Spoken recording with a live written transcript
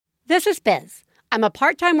This is Biz. I'm a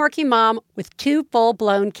part-time working mom with 2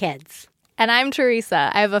 full-blown kids. And I'm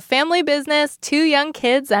Teresa. I have a family business, 2 young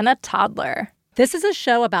kids, and a toddler. This is a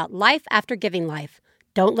show about life after giving life.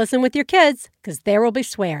 Don't listen with your kids, because there will be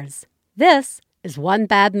swears. This is One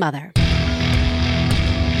Bad Mother.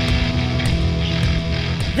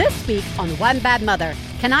 This week on One Bad Mother,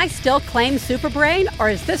 can I still claim Superbrain, or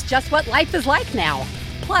is this just what life is like now?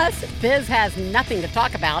 Plus, Biz has nothing to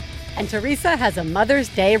talk about, and Teresa has a Mother's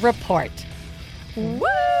Day report. Woo!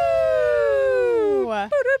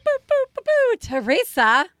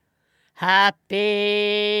 Teresa,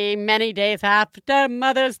 happy many days after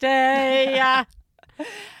Mother's Day.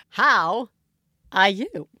 How are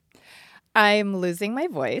you? I'm losing my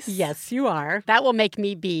voice. Yes, you are. That will make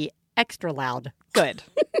me be extra loud. Good.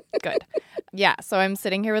 Good. Yeah, so I'm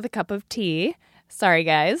sitting here with a cup of tea. Sorry,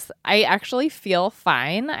 guys. I actually feel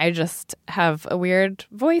fine. I just have a weird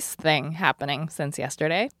voice thing happening since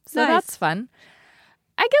yesterday. So Nice. That's fun.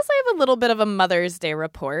 I guess I have a little bit of a Mother's Day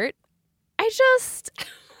report.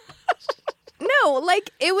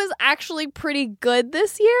 It was actually pretty good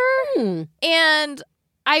this year. And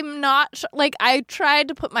I'm not I tried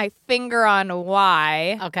to put my finger on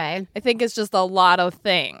why. Okay. I think it's just a lot of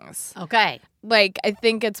things. Okay. I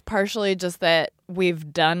think it's partially just that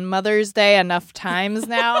we've done Mother's Day enough times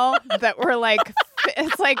now that we're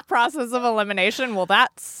it's like process of elimination. Well,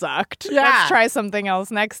 that sucked. Yeah. Let's try something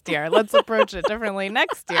else next year. Let's approach it differently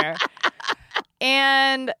next year.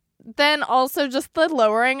 And then also just the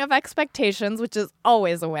lowering of expectations, which is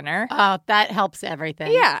always a winner. Oh, that helps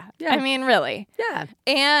everything. Yeah. Yeah. I mean, really. Yeah.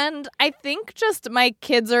 And I think just my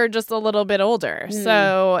kids are just a little bit older.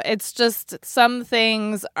 So it's just some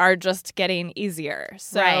things are just getting easier.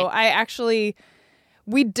 So Right.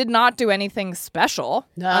 We did not do anything special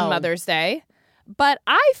on Mother's Day, but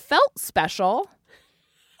I felt special,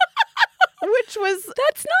 which was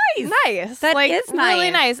That's nice. nice. That is really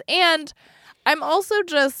nice. nice. And I'm also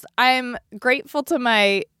I'm grateful to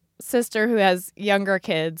my sister who has younger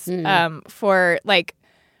kids for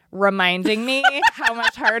reminding me how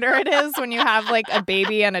much harder it is when you have a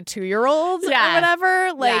baby and a 2-year-old or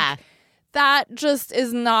whatever. That just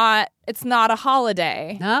is not, it's not a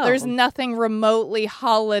holiday. No. There's nothing remotely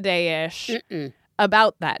holiday-ish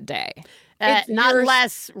about that day. Not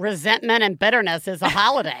less resentment and bitterness is a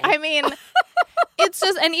holiday. I mean, it's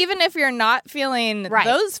just, and even if you're not feeling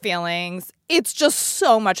those feelings, it's just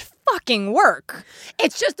so much fucking work.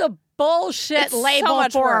 It's just a bullshit It's so label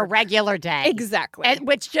much for a work. regular day. Exactly.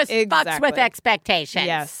 Which just fucks with expectations.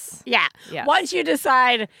 Yes. Yeah. Yes. Once you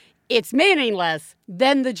decide it's meaningless,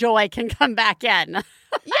 then the joy can come back in.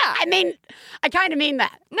 Yeah. I mean, I kind of mean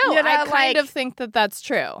that. No, I kind of think that that's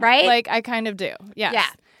true. Right? I kind of do. Yes. Yeah.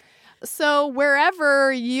 So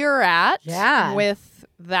wherever you're at with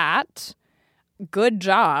that, good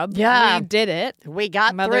job. Yeah. We did it. We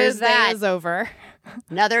got Mother's through that. Day is over.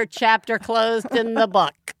 Another chapter closed in the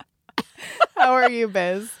book. How are you,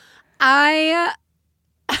 Biz? I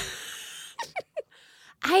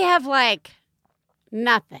have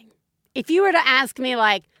nothing. If you were to ask me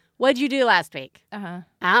what'd you do last week? Uh-huh.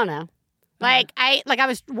 I don't know. I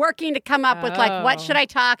was working to come up with what should I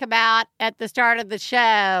talk about at the start of the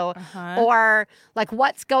show, or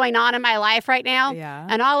what's going on in my life right now. Yeah.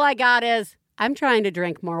 And all I got is I'm trying to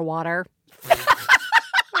drink more water.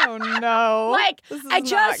 Oh no! This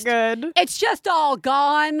is not good. It's just all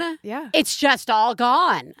gone. Yeah. It's just all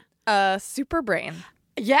gone. Superbrain.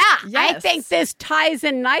 Yeah. I Yes. think this ties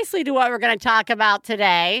in nicely to what we're going to talk about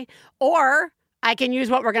today, or I can use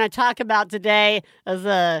what we're going to talk about today as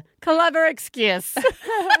a clever excuse,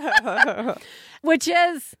 which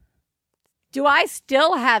is, do I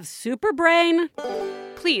still have Superbrain?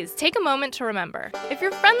 Please take a moment to remember, if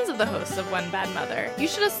you're friends of the hosts of One Bad Mother, you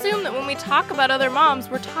should assume that when we talk about other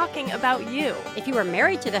moms, we're talking about you. If you are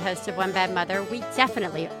married to the host of One Bad Mother, we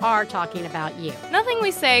definitely are talking about you. Nothing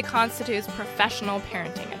we say constitutes professional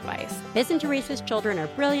parenting advice. Biz and Teresa's children are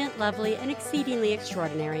brilliant, lovely, and exceedingly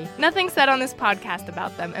extraordinary. Nothing said on this podcast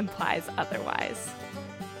about them implies otherwise.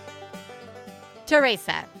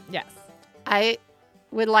 Teresa, Yes. I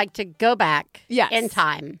would like to go back Yes. in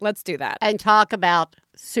time Let's do that. and talk about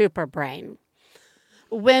Superbrain.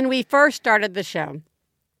 When we first started the show,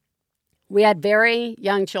 we had very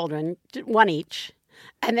young children, 1 each,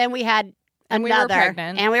 and then we had And we were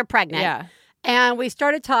pregnant. And we were pregnant. Yeah. And we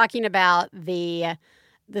started talking about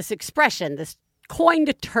this expression, this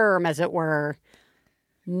coined term, as it were,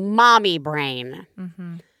 mommy brain.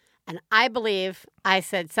 Mm-hmm. And I believe I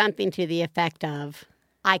said something to the effect of,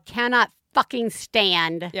 I cannot fucking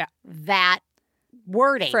stand that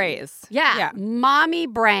wording. Phrase. Yeah. Mommy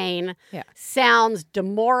brain sounds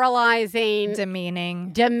demoralizing.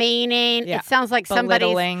 Demeaning. Yeah. It sounds like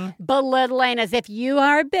somebody's belittling as if you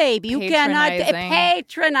are a baby. You cannot.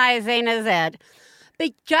 Patronizing is it.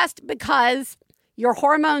 Just because your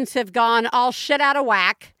hormones have gone all shit out of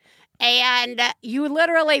whack. And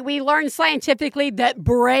we learned scientifically that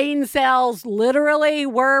brain cells literally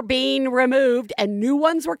were being removed and new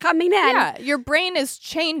ones were coming in. Yeah, your brain is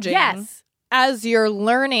changing as you're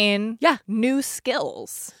learning new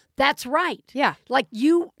skills. That's right. Yeah. Like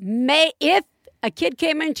if a kid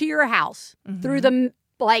came into your house through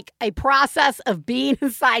a process of being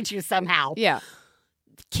inside you somehow. Yeah.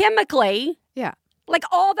 Chemically. Yeah. Like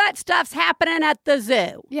all that stuff's happening at the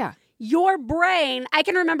zoo. Yeah. Your brain, I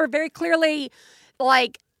can remember very clearly,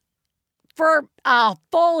 like, for a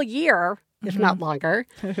full year, if not longer,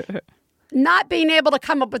 not being able to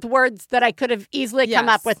come up with words that I could have easily come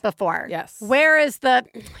up with before. Yes. Where is the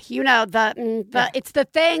it's the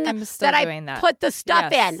thing that I put the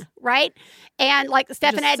stuff in, right? And like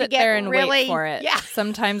Stefan had to get there and really wait for it. Yeah.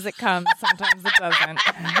 Sometimes it comes, sometimes it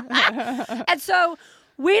doesn't. And so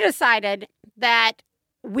we decided that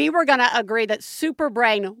we were going to agree that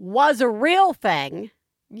Superbrain was a real thing.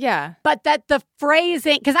 Yeah. But that the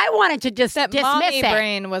phrasing, because I wanted to dismiss mommy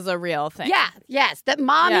brain was a real thing. Yeah, yes. That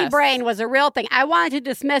mommy brain was a real thing. I wanted to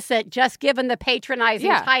dismiss it just given the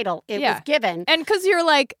patronizing title it was given. And because you're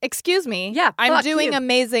like, excuse me, I'm doing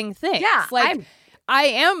amazing things. Yeah. Like, I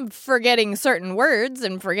am forgetting certain words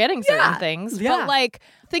and forgetting certain things. Yeah. But like,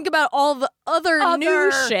 think about all the other new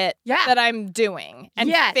shit that I'm doing and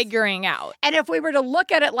figuring out. And if we were to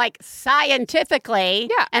look at it like scientifically,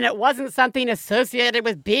 and it wasn't something associated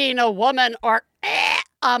with being a woman or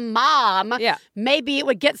a mom, maybe it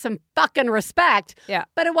would get some fucking respect. Yeah.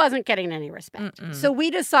 But it wasn't getting any respect. So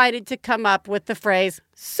we decided to come up with the phrase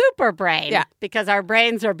Superbrain because our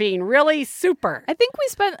brains are being really super. I think we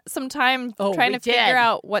spent some time trying to figure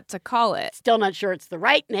out what to call it. Still not sure it's the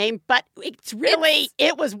right name, but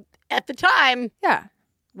it was at the time. Yeah.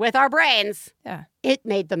 With our brains. Yeah. It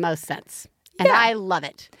made the most sense. And I love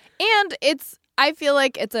it. And I feel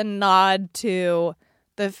like it's a nod to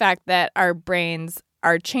the fact that our brains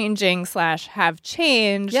are changing / have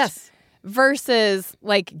changed. Yes. Versus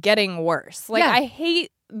like getting worse. Like I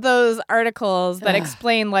hate those articles that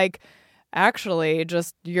explain like actually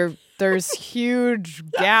just there's huge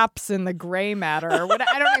gaps in the gray matter or what.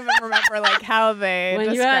 I don't even remember like how they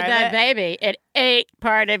when you had that baby, it ate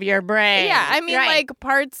part of your brain. Yeah, I mean like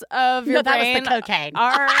parts of your brain was the cocaine.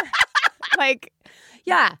 Are like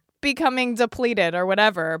becoming depleted or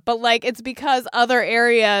whatever. But like it's because other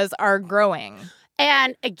areas are growing.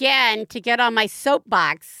 And again, to get on my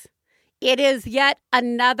soapbox, it is yet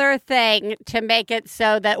another thing to make it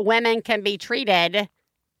so that women can be treated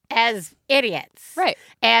as idiots. Right.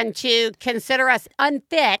 And to consider us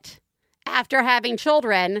unfit after having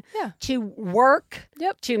children to work,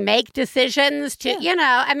 to make decisions, to,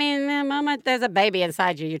 I mean, the moment there's a baby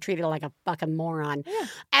inside you, you're treated like a fucking moron. Yeah.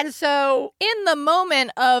 And so in the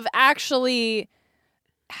moment of actually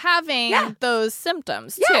having those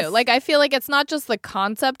symptoms too. Like I feel like it's not just the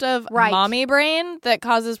concept of mommy brain that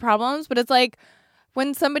causes problems, but it's like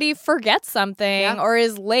when somebody forgets something or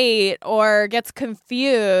is late or gets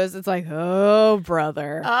confused, it's like, oh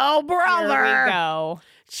brother. Oh brother. Here we go.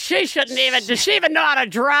 She shouldn't even, does she even know how to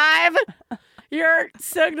drive? You're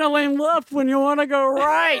signaling left when you want to go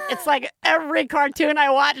right. It's like every cartoon I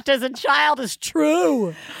watched as a child is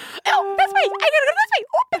true. Oh, this way. I gotta go this way.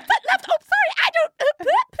 Oh, left. Oh, sorry. I don't.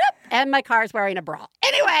 And my car's wearing a bra.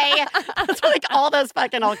 Anyway, it's like all those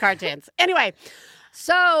fucking old cartoons. Anyway,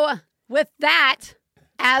 so with that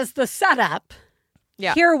as the setup,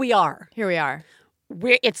 here we are.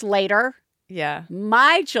 It's later. Yeah.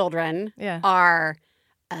 My children are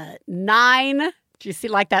 9. Do you see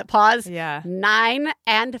like that pause? Yeah. 9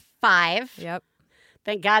 and 5. Yep.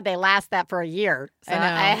 Thank God they last that for a year. So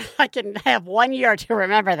I know. I can have 1 year to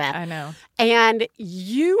remember that. I know. And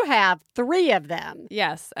you have 3 of them.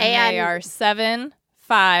 Yes. And they are 7,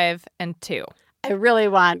 5, and 2. I really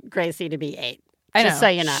want Gracie to be 8. I know. Just so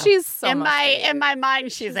you know. She's in my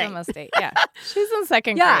mind, she's 8. Almost 8. Yeah. She's in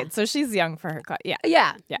second grade, so she's young for her class. Yeah.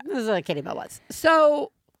 Yeah. This is what Kitty Bell was.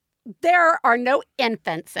 So there are no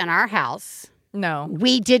infants in our house. No.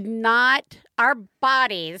 We did not. Our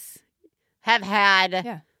bodies have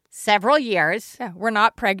had several years. Yeah, we're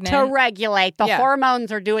not pregnant. To regulate. The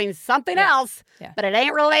hormones are doing something else, but it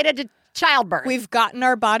ain't related to childbirth. We've gotten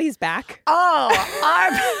our bodies back. Oh, our...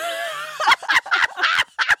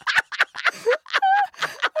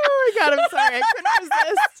 Oh, my God, I'm sorry.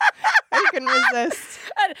 I couldn't resist.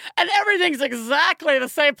 And every everything's exactly the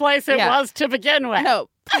same place it was to begin with. No,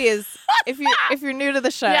 please, if you're new to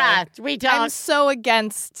the show, we don't. I'm so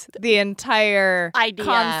against the entire idea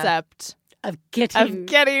concept of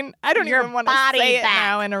getting I don't even want to say it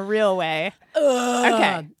now in a real way. Ugh.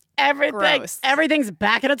 Okay. Everything's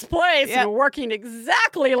back in its place and working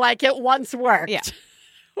exactly like it once worked. Yeah.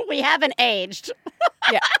 We haven't aged.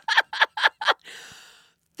 Yeah.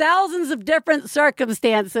 Thousands of different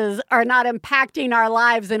circumstances are not impacting our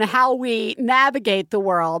lives and how we navigate the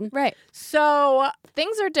world. Right. So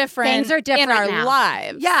things are different in our now.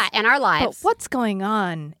 Lives. Yeah, in our lives. But what's going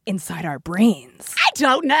on inside our brains? I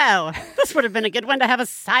don't know. This would have been a good one to have a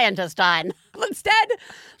scientist on. Instead,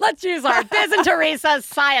 let's use our Biz and Teresa's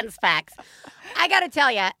science facts. I got to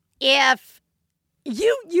tell you, if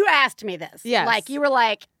you asked me this, like you were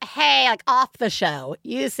like, hey, like off the show,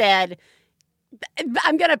 you said,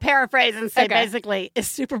 I'm going to paraphrase and say basically, is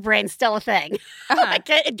Superbrain still a thing? Like,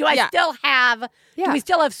 do I still have, do we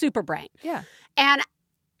still have Superbrain? Yeah. And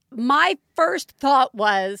my first thought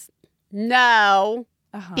was, no,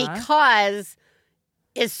 because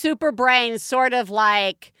is Superbrain sort of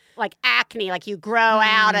like acne, like you grow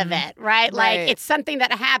out of it, right? Like it's something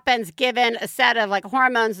that happens given a set of like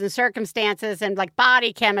hormones and circumstances and like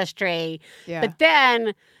body chemistry. Yeah. But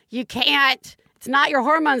then you can't, it's not your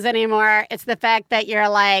hormones anymore. It's the fact that you're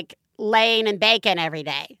like laying in bacon every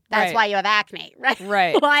day. That's why you have acne, right?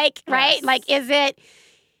 Right. Like, right? Like, is it,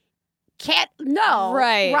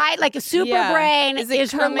 right? Like a Superbrain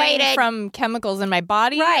is coming related from chemicals in my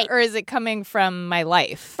body, right? Or is it coming from my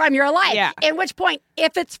life? From your life. Yeah. At which point,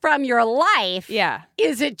 if it's from your life,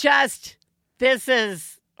 is it just, this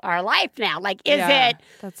is our life now? Like, is it?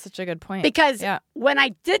 That's such a good point. Because when I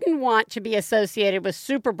didn't want to be associated with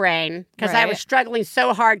Superbrain, because I was struggling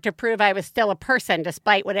so hard to prove I was still a person,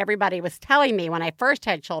 despite what everybody was telling me when I first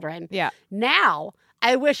had children. Yeah. Now,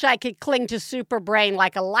 I wish I could cling to Superbrain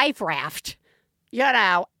like a life raft,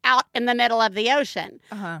 out in the middle of the ocean.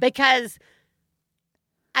 Because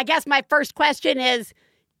I guess my first question is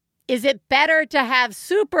it better to have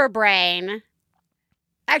Superbrain?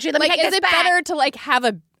 Actually, let me take this back. Is it better to like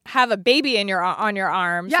have a baby on your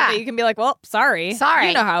arm so that you can be like, well, sorry.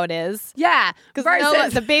 You know how it is. Yeah.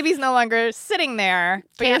 Because the baby's no longer sitting there,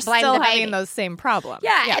 but you're still having those same problems.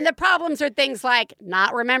 Yeah, and the problems are things like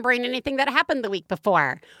not remembering anything that happened the week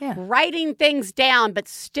before, writing things down but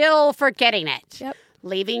still forgetting it,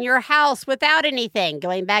 leaving your house without anything,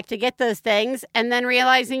 going back to get those things, and then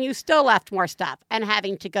realizing you still left more stuff and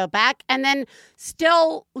having to go back, and then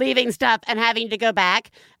still leaving stuff and having to go back,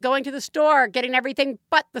 going to the store, getting everything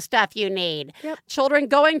but the stuff you need. Children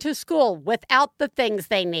going to school without the things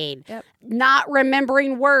they need. Not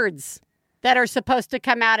remembering words that are supposed to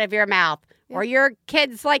come out of your mouth, or your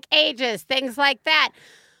kids' like ages, things like that.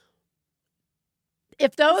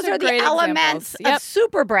 If those are the elements of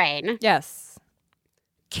Superbrain,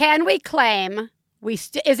 can we claim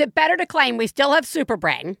is it better to claim we still have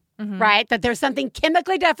Superbrain, right? That there's something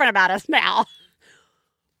chemically different about us now?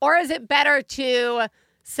 Or is it better to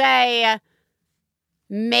say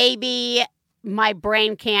maybe my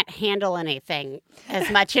brain can't handle anything as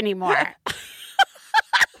much anymore?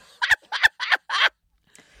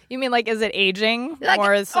 You mean like, is it aging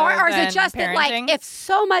or is it just that like if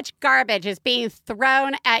so much garbage is being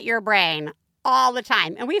thrown at your brain all the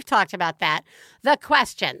time, and we've talked about that, the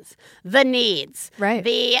questions, the needs, right?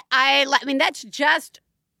 I mean, that's just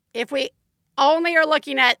if we only are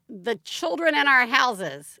looking at the children in our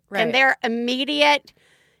houses and their immediate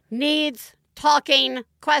needs, talking,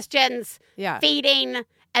 questions, feeding,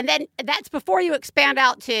 and then that's before you expand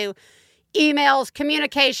out to emails,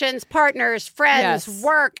 communications, partners, friends,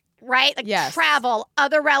 work, right? Like travel,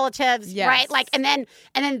 other relatives, right? Like, and then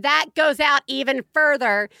that goes out even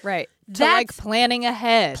further, right? To like planning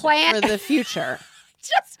ahead for the future.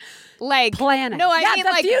 Just like planning. No, I mean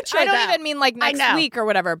like future, I don't even mean like next week or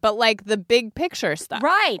whatever, but like the big picture stuff,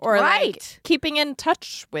 right? Or like keeping in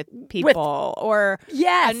touch with people, or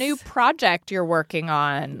a new project you're working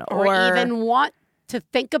on, or even want to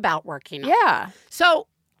think about working on. Yeah.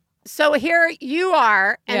 So here you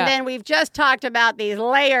are, and then we've just talked about these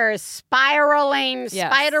layers spiraling,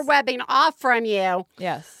 spider webbing off from you.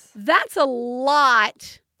 Yes. That's a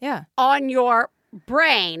lot on your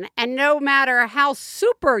brain, and no matter how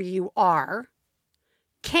super you are,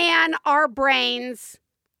 can our brains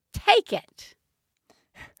take it?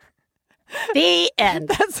 The end.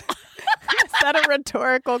 Is that a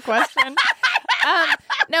rhetorical question?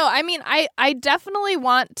 No, I mean, I definitely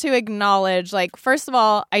want to acknowledge, like, first of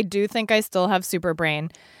all, I do think I still have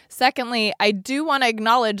Superbrain. Secondly, I do want to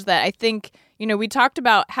acknowledge that I think, we talked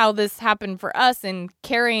about how this happened for us in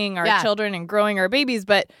carrying our children and growing our babies,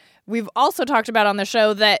 but we've also talked about on the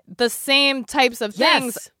show that the same types of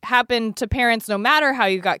things happen to parents no matter how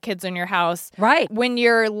you got kids in your house. Right. When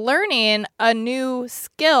you're learning a new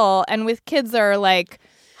skill, and with kids there are like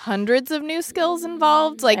hundreds of new skills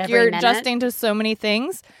involved, like Every you're minute. adjusting to so many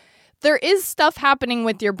things. There is stuff happening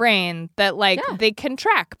with your brain that like they can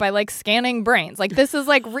track by like scanning brains. Like this is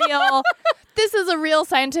like real, this is a real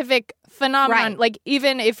scientific phenomenon, like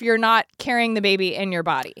even if you're not carrying the baby in your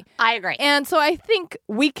body. I agree. And so I think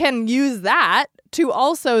we can use that to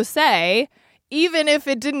also say, even if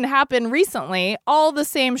it didn't happen recently, all the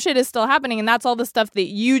same shit is still happening. And that's all the stuff that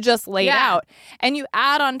you just laid out. And you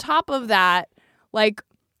add on top of that, like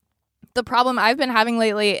the problem I've been having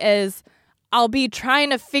lately is I'll be trying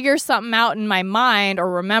to figure something out in my mind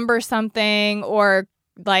or remember something or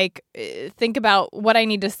like think about what I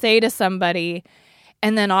need to say to somebody.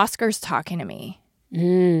 And then Oscar's talking to me.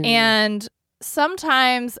 And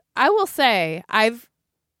sometimes I will say as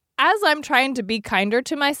I'm trying to be kinder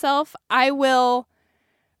to myself, I will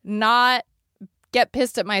not get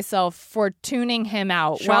pissed at myself for tuning him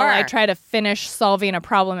out while I try to finish solving a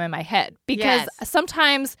problem in my head. Because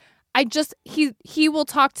sometimes he will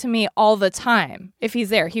talk to me all the time. If he's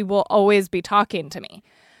there, he will always be talking to me.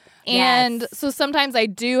 And so sometimes I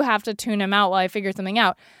do have to tune him out while I figure something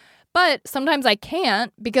out. But sometimes I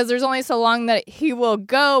can't because there's only so long that he will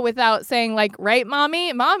go without saying like, right,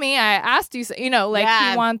 mommy, I asked you, he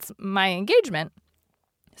wants my engagement.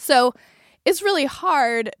 So it's really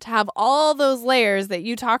hard to have all those layers that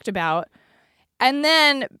you talked about and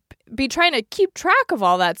then be trying to keep track of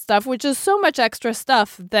all that stuff, which is so much extra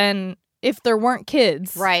stuff than if there weren't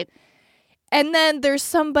kids. Right. And then there's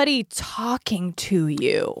somebody talking to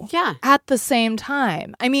you at the same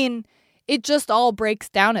time. I mean, it just all breaks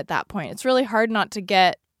down at that point. It's really hard not to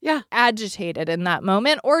get agitated in that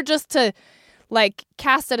moment or just to like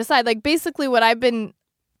cast it aside. Like basically what I've been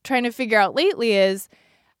trying to figure out lately is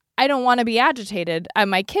I don't want to be agitated at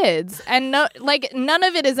my kids. And none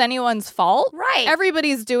of it is anyone's fault. Right.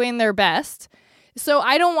 Everybody's doing their best. So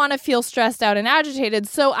I don't want to feel stressed out and agitated.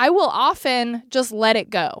 So I will often just let it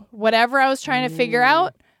go. Whatever I was trying to figure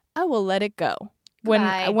out, I will let it go when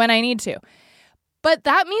I need to. But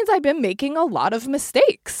that means I've been making a lot of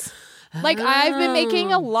mistakes. Like I've been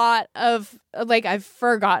making a lot of I've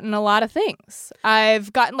forgotten a lot of things.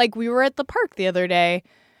 I've gotten we were at the park the other day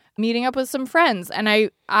meeting up with some friends and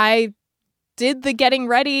I did the getting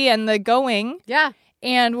ready and the going. Yeah.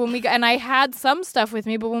 And and I had some stuff with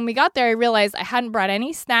me, but when we got there I realized I hadn't brought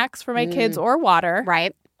any snacks for my kids or water.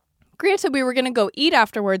 Right. Granted, we were going to go eat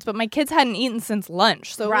afterwards, but my kids hadn't eaten since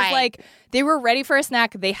lunch. So it was like they were ready for a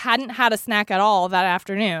snack. They hadn't had a snack at all that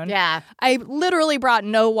afternoon. Yeah. I literally brought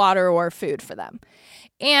no water or food for them.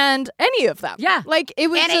 And any of them. Yeah. Like it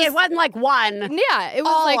was it wasn't like one. Yeah. It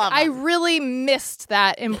was like I really missed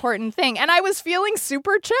that important thing. And I was feeling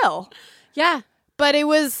super chill. Yeah. But it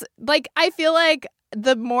was like I feel like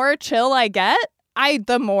the more chill I get,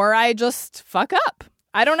 the more I just fuck up.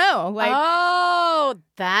 I don't know. Oh,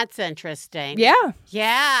 that's interesting. Yeah.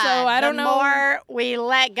 Yeah. So I don't know. The more we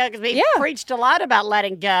let go, because we preached a lot about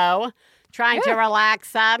letting go, trying to relax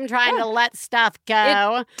some, trying to let stuff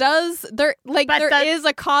go. It does. There is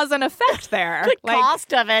a cause and effect there. The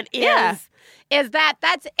cost of it is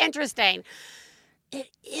that's interesting. It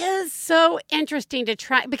is so interesting to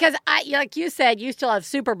try because like you said, you still have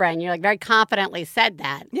Superbrain. You very confidently said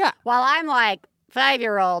that. Yeah. While I'm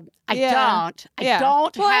 5-year-old, I don't.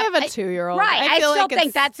 Well, I have a 2-year-old. Right. I still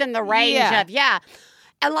think that's in the range of,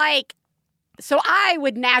 And so I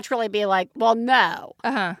would naturally be well, no.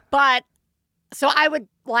 Uh-huh. But so I would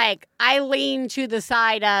I lean to the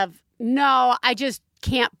side of, no, I just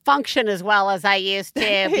can't function as well as I used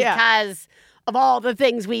to because of all the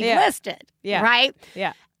things we listed. Yeah. Right?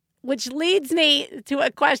 Yeah. Which leads me to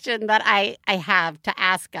a question that I have to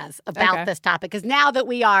ask us about this topic. Because now that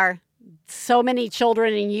we are so many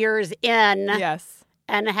children and years in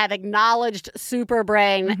and have acknowledged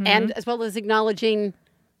Superbrain and as well as acknowledging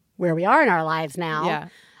where we are in our lives now,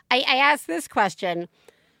 I ask this question.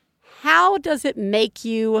 How does it make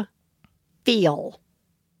you feel?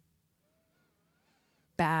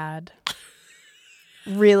 Bad.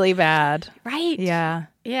 Really bad. Right? Yeah.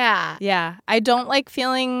 Yeah. Yeah. I don't like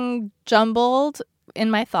feeling jumbled in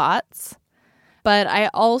my thoughts, but I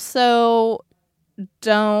also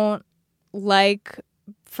don't like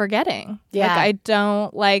forgetting. Yeah. I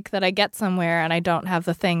don't like that I get somewhere and I don't have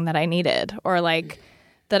the thing that I needed, or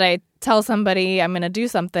that I tell somebody I'm going to do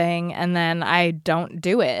something and then I don't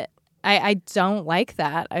do it. I don't like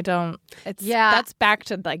that. I don't. That's back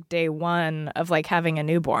to day one of having a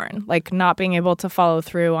newborn, not being able to follow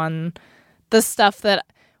through on the stuff that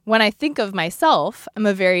when I think of myself, I'm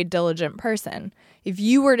a very diligent person. If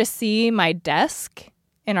you were to see my desk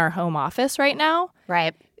in our home office right now,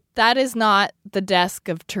 right, that is not the desk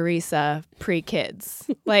of Teresa pre-kids.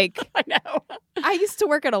 Like, I know. I used to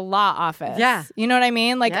work at a law office. Yeah. You know what I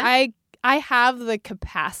mean? Like, Yeah. I have the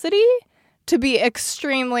capacity to be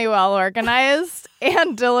extremely well organized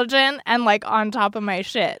and diligent and like on top of my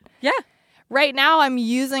shit. Yeah. Right now, I'm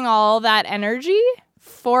using all that energy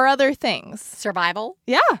for other things. Survival.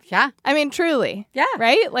 Yeah. Yeah. I mean, truly. Yeah.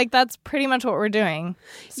 Right? Like, that's pretty much what we're doing.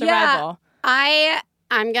 Survival. Yeah.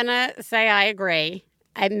 I'm going to say I agree.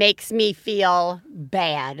 It makes me feel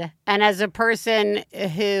bad. And as a person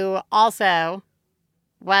who also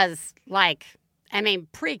was like, I mean,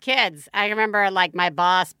 pre-kids, I remember like my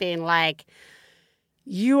boss being like,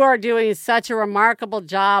 you are doing such a remarkable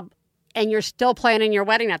job and you're still planning your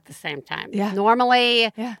wedding at the same time. Yeah.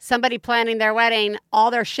 Normally, Yeah. somebody planning their wedding,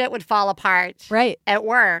 all their shit would fall apart Right. at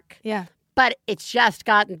work. Yeah. But it's just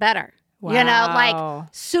gotten better. Wow. You know, like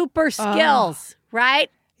super skills,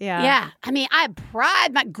 right? Yeah. Yeah. I mean, I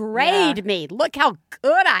pride my grade me. Look how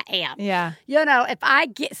good I am. Yeah. You know, if I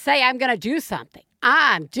say I'm going to do something,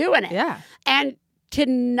 I'm doing it. Yeah. And to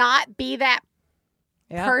not be that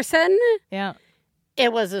Yeah. person, Yeah.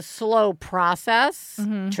 it was a slow process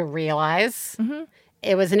to realize.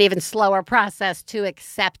 It was an even slower process to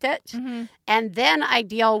accept it. And then I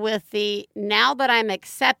deal with now that I'm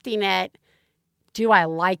accepting it, do I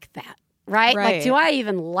like that? Right? Like, do I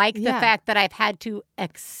even like the fact that I've had to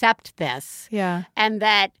accept this? Yeah. And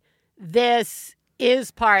that this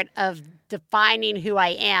is part of defining who I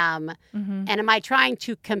am. And am I trying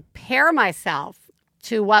to compare myself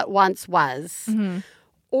to what once was?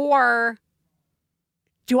 Or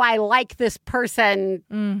do I like this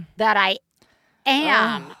person that I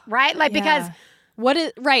am? Right? Like, because what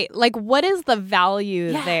is the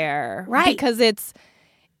value there? Right. Because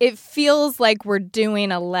it feels like we're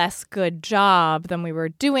doing a less good job than we were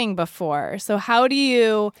doing before. So how do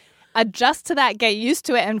you adjust to that, get used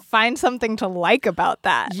to it, and find something to like about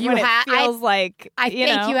that? It feels like I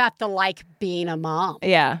think you have to like being a mom.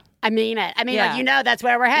 Yeah. I mean it. I mean, like, you know, that's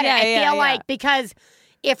where we're headed. Yeah, I feel like because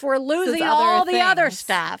if we're losing other all the other things.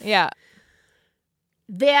 stuff,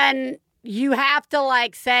 then you have to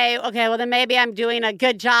like say, okay, well, then maybe I'm doing a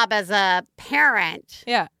good job as a parent.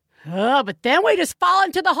 Yeah. Oh, but then we just fall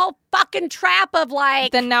into the whole fucking trap of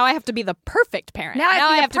like. Then now I have to be the perfect parent. Now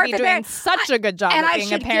I have to be doing parent. Such a good job and at I being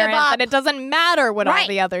a should parent give up- that it doesn't matter what all Right.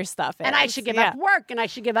 the other stuff is. And I should give up work, and I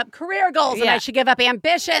should give up career goals, and Yeah. I should give up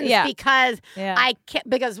ambitions Yeah. because Yeah. I can't,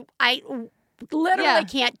 because I literally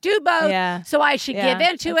can't do both. Yeah. So I should give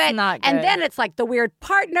into It's it. not And good. then it's like the weird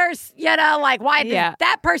partners, you know, like why does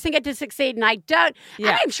that person get to succeed and I don't? Yeah.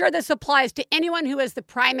 And I'm sure this applies to anyone who is the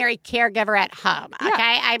primary caregiver at home. Yeah.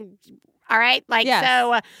 Okay. I'm all right. Like,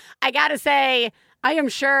 so I got to say, I am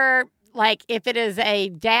sure. Like, if it is a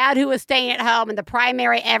dad who is staying at home and the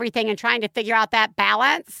primary everything and trying to figure out that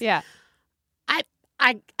balance,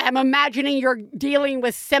 I'm imagining you're dealing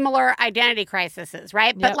with similar identity crises,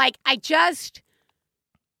 right? But like, and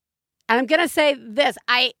I'm going to say this,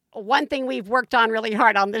 one thing we've worked on really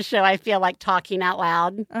hard on this show, I feel like talking out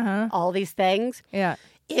loud, all these things,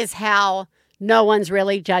 is how no one's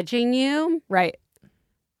really judging you. Right.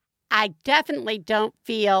 I definitely don't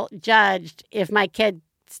feel judged if my kid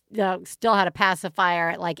still had a pacifier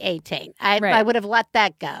at like 18. I would have let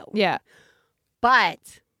that go. Yeah. But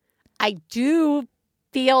I do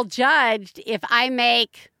feel judged if I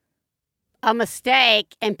make a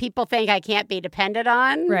mistake and people think I can't be depended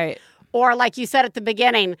on. Right. Or like you said at the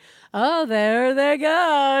beginning, oh, there they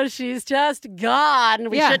go. She's just gone.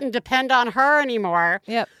 We shouldn't depend on her anymore.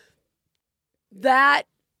 Yep. That,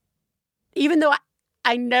 even though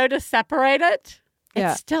I know to separate it,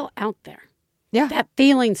 it's still out there. Yeah. That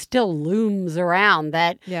feeling still looms around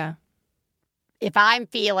that if I'm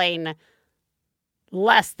feeling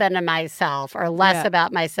less than myself or less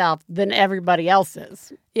about myself than everybody else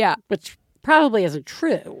is. Yeah. Which probably isn't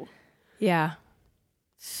true. Yeah.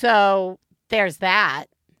 So there's that.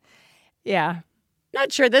 Yeah.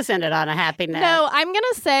 Not sure this ended on a happy note. No, I'm going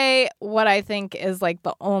to say what I think is like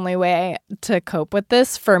the only way to cope with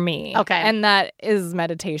this for me. Okay. And that is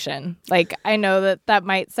meditation. Like, I know that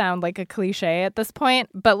might sound like a cliche at this point,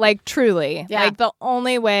 but like truly, like the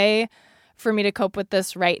only way for me to cope with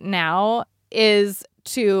this right now is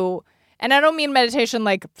to, and I don't mean meditation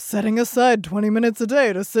like setting aside 20 minutes a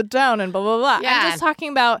day to sit down and blah, blah, blah. Yeah. I'm just talking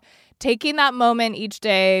about taking that moment each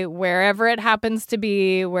day, wherever it happens to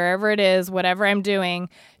be, wherever it is, whatever I'm doing,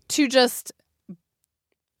 to just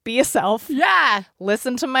be a self. Yeah.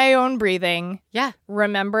 Listen to my own breathing. Yeah.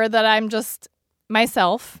 Remember that I'm just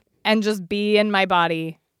myself and just be in my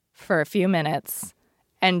body for a few minutes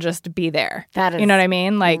and just be there. That is, you know what I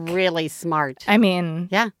mean? Like, really smart. I mean,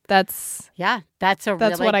 that's that's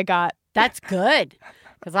what I got. That's good.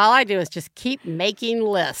 Because all I do is just keep making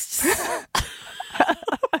lists.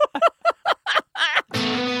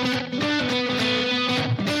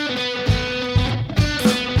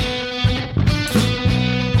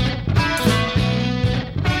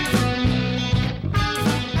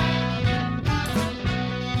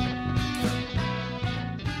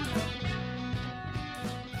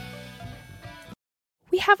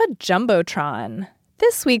 We have a Jumbotron.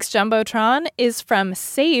 This week's Jumbotron is from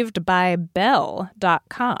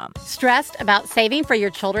SavedByBelle.com. Stressed about saving for your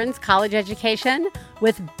children's college education?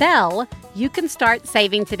 With Belle, you can start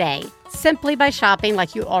saving today, simply by shopping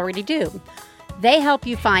like you already do. They help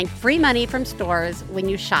you find free money from stores when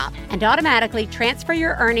you shop and automatically transfer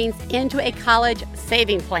your earnings into a college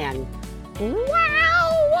saving plan.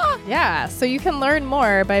 Wow! Yeah, so you can learn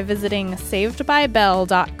more by visiting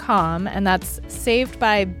SavedByBelle.com, and that's Saved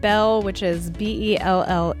by Belle, which is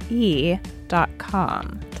BELLE.com,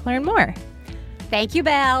 to learn more. Thank you,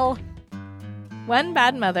 Belle. One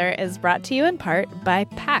Bad Mother is brought to you in part by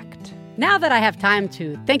Pact. Now that I have time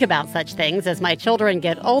to think about such things as my children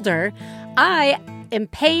get older, I am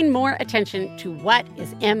paying more attention to what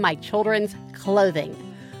is in my children's clothing.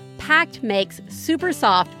 Pact makes super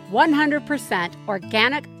soft, 100%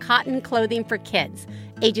 organic cotton clothing for kids,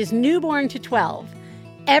 ages newborn to 12.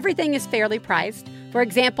 Everything is fairly priced. For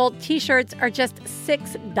example, t-shirts are just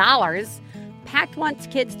 $6. Pact wants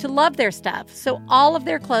kids to love their stuff, so all of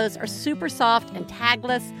their clothes are super soft and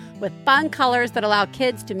tagless with fun colors that allow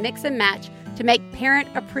kids to mix and match to make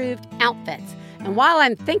parent-approved outfits. And while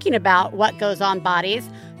I'm thinking about what goes on bodies,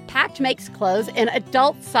 Pact makes clothes in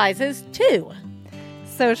adult sizes too.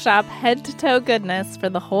 So shop head-to-toe goodness for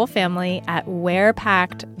the whole family at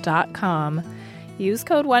wearpact.com. Use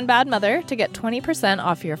code OneBadMother to get 20%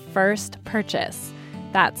 off your first purchase.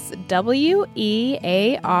 That's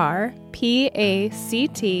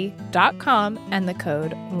wearpact.com and the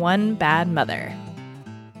code OneBadMother.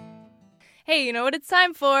 Hey, you know what it's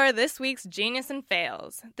time for? This week's Genius and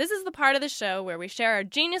Fails. This is the part of the show where we share our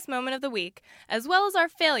genius moment of the week, as well as our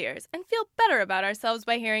failures, and feel better about ourselves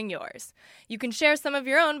by hearing yours. You can share some of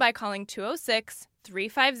your own by calling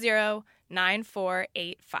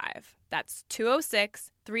 206-350-9485. That's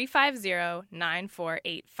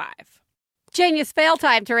 206-350-9485. Genius fail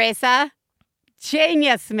time, Teresa.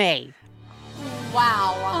 Genius me.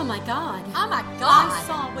 Wow. Oh my God. Oh my God. I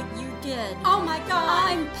saw what you did. Oh my God.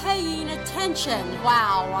 I'm paying attention.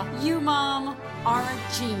 Wow. You, Mom, are a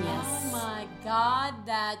genius. Oh my God,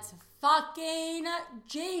 that's fucking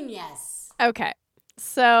genius. Okay.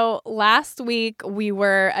 So last week we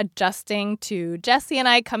were adjusting to Jesse and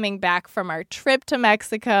I coming back from our trip to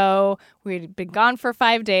Mexico. We'd been gone for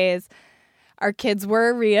 5 days. Our kids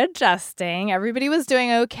were readjusting. Everybody was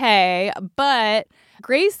doing okay, but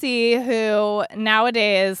Gracie, who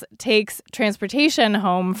nowadays takes transportation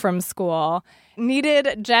home from school,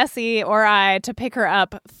 needed Jesse or I to pick her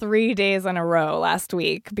up 3 days in a row last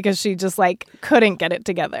week because she just couldn't get it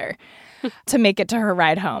together to make it to her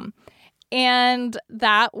ride home. And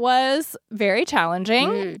that was very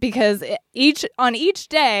challenging because on each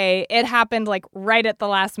day it happened right at the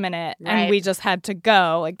last minute, and we just had to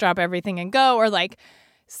go, drop everything and go, or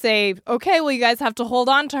say, okay, well, you guys have to hold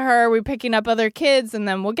on to her. We're picking up other kids and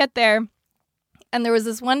then we'll get there. And there was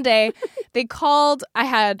this one day they called. I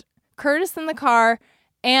had Curtis in the car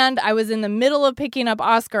and I was in the middle of picking up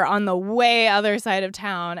Oscar on the way other side of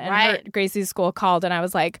town. And Gracie's school called and I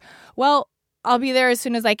was like, well, I'll be there as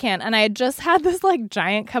soon as I can. And I had just had this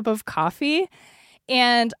giant cup of coffee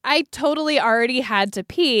and I totally already had to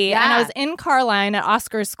pee. Yeah. And I was in car line at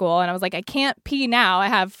Oscar's school and I was like, I can't pee now. I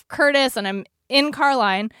have Curtis and I'm in car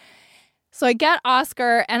line. So I get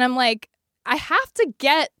Oscar and I'm like, I have to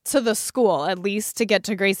get to the school at least to get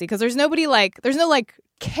to Gracie because there's nobody there's no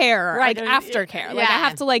care, aftercare. Yeah. I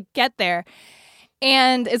have to get there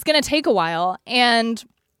and it's going to take a while. And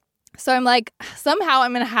so I'm like, somehow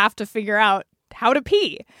I'm going to have to figure out how to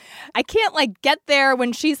pee. I can't get there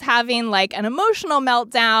when she's having an emotional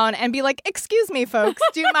meltdown and be like, excuse me, folks,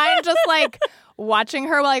 do you mind just watching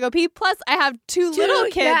her while I go pee? Plus I have two little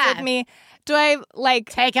kids with me. Do I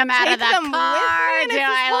take them out of the car? Do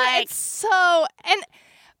I It's so. And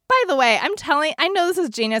by the way, I know this is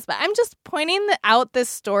genius, but I'm just pointing out this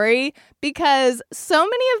story because so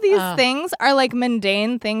many of these things are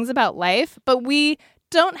mundane things about life, but we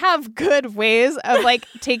don't have good ways of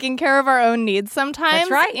taking care of our own needs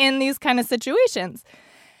sometimes in these kind of situations.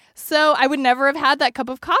 So I would never have had that cup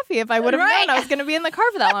of coffee if I would have known I was going to be in the car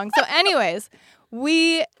for that long. So anyways,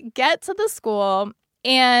 we get to the school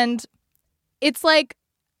And it's like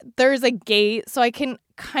there's a gate, so I can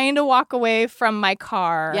kind of walk away from my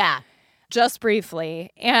car. Yeah. Just briefly.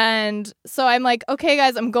 And so I'm like, okay,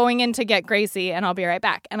 guys, I'm going in to get Gracie and I'll be right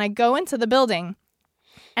back. And I go into the building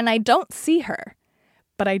and I don't see her,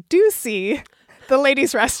 but I do see the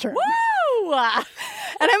ladies' restroom. Woo!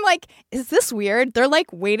 And I'm like, is this weird? They're like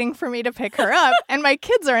waiting for me to pick her up and my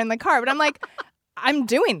kids are in the car. But I'm like, I'm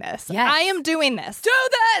doing this. Yes. I am doing this. Do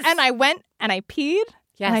this! And I went and I peed.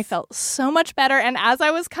 Yes. And I felt so much better. And as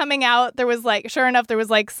I was coming out, there was like, sure enough, there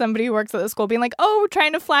was like somebody who works at the school being like, oh, we're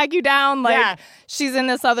trying to flag you down. Like, she's in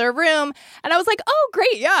this other room. And I was like, oh,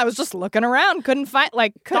 great. Yeah, I was just looking around.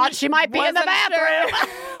 Thought she might be in the bathroom.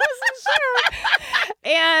 Wasn't sure.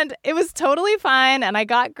 And it was totally fine. And I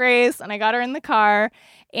got Grace and I got her in the car.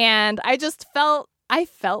 And I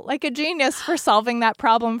felt like a genius for solving that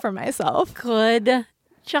problem for myself. Good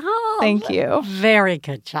job. Thank you. Very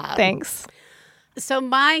good job. Thanks. So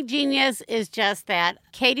my genius is just that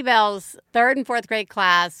Katie Bell's 3rd and 4th grade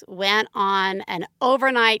class went on an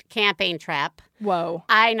overnight camping trip. Whoa.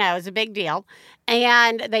 I know, it's a big deal.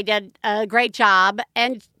 And they did a great job.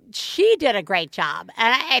 And she did a great job.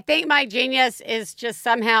 And I think my genius is just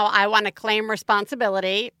somehow I want to claim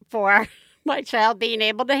responsibility for my child being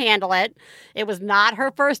able to handle it. It was not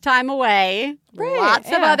her first time away. Right, Lots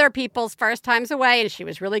of yeah. other people's first times away. And she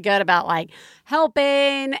was really good about like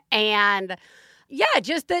helping and... yeah,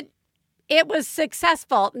 just that it was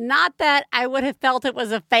successful. Not that I would have felt it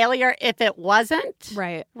was a failure if it wasn't.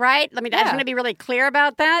 Right. Right? I mean, I just want to be really clear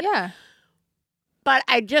about that. Yeah. But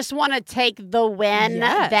I just want to take the win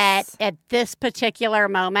that at this particular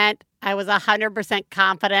moment, I was 100%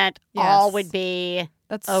 confident all would be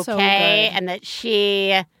That's okay so good. and that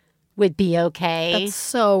she would be okay. That's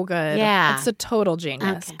so good. Yeah. That's a total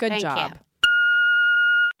genius. Okay, Good thank job. you.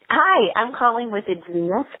 Hi, I'm calling with a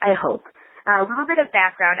genius, I hope. A little bit of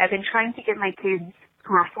background. I've been trying to get my kids,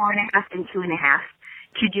 who are 4.5 and 2.5,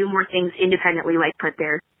 to do more things independently, like put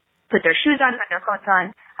their shoes on, put their coats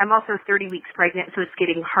on. I'm also 30 weeks pregnant, so it's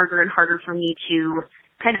getting harder and harder for me to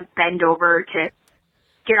kind of bend over to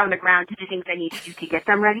get on the ground to do things I need to do to get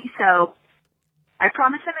them ready. So I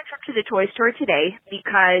promised them a trip to the toy store today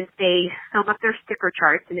because they filled up their sticker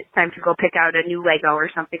charts and it's time to go pick out a new Lego or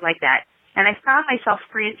something like that. And I found myself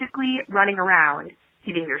frantically running around,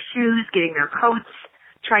 getting their shoes, getting their coats,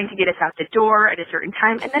 trying to get us out the door at a certain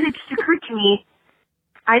time. And then it just occurred to me,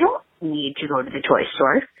 I don't need to go to the toy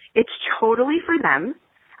store. It's totally for them.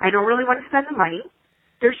 I don't really want to spend the money.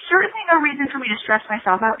 There's certainly no reason for me to stress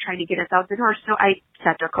myself out trying to get us out the door. So I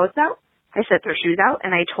set their coats out, I set their shoes out,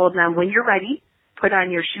 and I told them, when you're ready, put on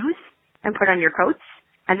your shoes and put on your coats,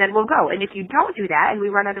 and then we'll go. And if you don't do that and we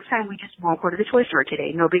run out of time, we just won't go to the toy store today.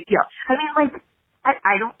 No big deal. I mean, like,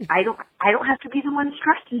 I don't have to be the one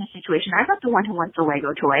stressed in this situation. I'm not the one who wants a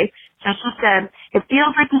Lego toy. So it's just, it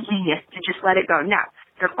feels like a genius to just let it go. Now,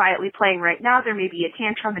 they're quietly playing right now. There may be a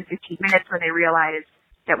tantrum in 15 minutes when they realize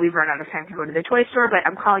that we've run out of time to go to the toy store, but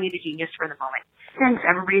I'm calling it a genius for the moment. Thanks.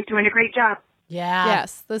 Everybody's doing a great job. Yeah.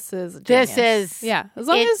 Yes, this is genius. Yeah. As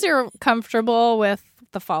long as you're comfortable with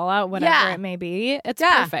the fallout, whatever it may be, it's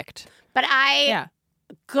perfect. But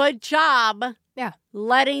good job. Yeah.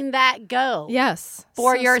 Letting that go. Yes.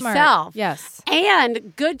 For So yourself. smart. Yes.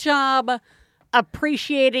 And good job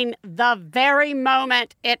appreciating the very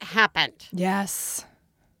moment it happened. Yes.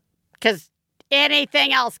 Because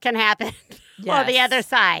anything else can happen on the other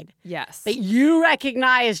side. Yes. But you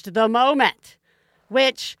recognized the moment,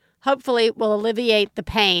 which hopefully will alleviate the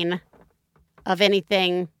pain of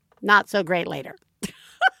anything not so great later.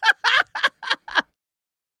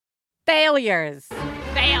 Failures.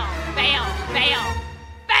 Fail, fail, fail,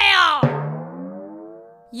 fail!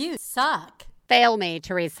 You suck. Fail me,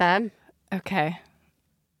 Teresa. Okay.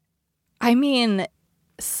 I mean,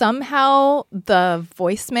 somehow the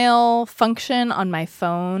voicemail function on my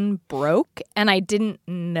phone broke and I didn't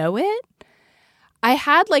know it. I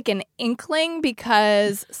had like an inkling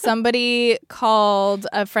because somebody called,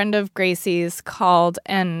 a friend of Gracie's called,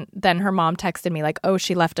 and then her mom texted me like, oh,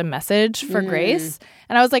 she left a message for Grace.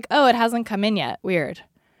 And I was like, oh, it hasn't come in yet. Weird.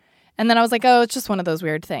 And then I was like, oh, it's just one of those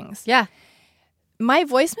weird things. Yeah. My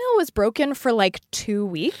voicemail was broken for like 2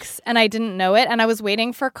 weeks and I didn't know it. And I was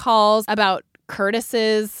waiting for calls about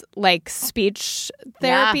Curtis's like speech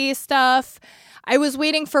therapy stuff. I was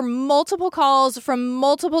waiting for multiple calls from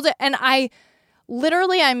multiple, and I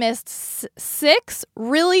missed 6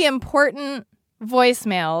 really important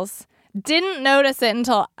voicemails. Didn't notice it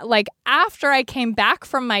until like after I came back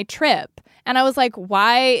from my trip. And I was like,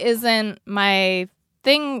 why isn't my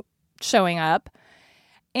thing showing up?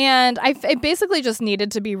 And it basically just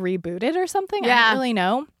needed to be rebooted or something. I don't really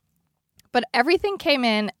know. But everything came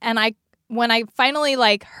in, and when I finally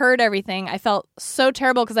heard everything, I felt so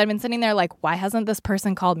terrible because I'd been sitting there why hasn't this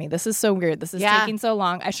person called me? This is so weird. This is taking so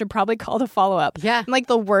long. I should probably call to follow up. Yeah. I'm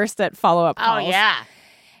the worst at follow-up calls. Oh, yeah.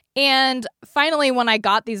 And finally, when I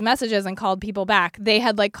got these messages and called people back, they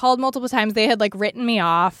had called multiple times. They had written me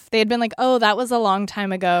off. They had been oh, that was a long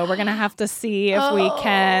time ago. We're going to have to see if we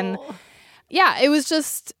can. Yeah, it was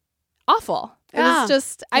just awful. It was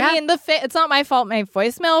just, I mean, it's not my fault my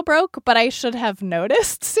voicemail broke, but I should have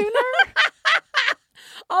noticed sooner.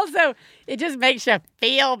 Also, it just makes you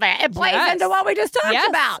feel bad. It plays into what we just talked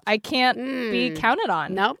about. I can't be counted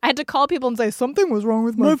on. Nope. I had to call people and say, something was wrong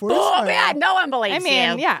with my voicemail. Oh, yeah, no one believes you.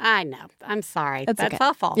 Yeah. I know. I'm sorry. That's That's okay.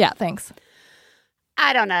 awful. Yeah, thanks.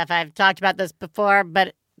 I don't know if I've talked about this before,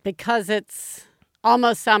 but because it's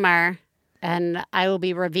almost summer and I will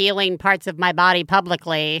be revealing parts of my body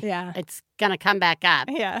publicly, it's going to come back up.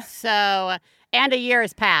 Yeah. So, and a year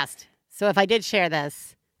has passed. So if I did share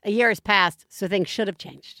this, a year has passed, so things should have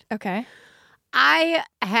changed. Okay. I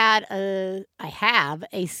have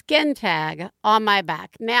a skin tag on my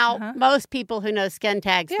back. Now, most people who know skin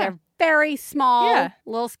tags, they're very small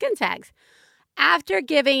little skin tags. After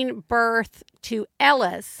giving birth to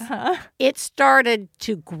Ellis, it started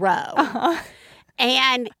to grow.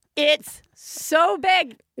 And it's so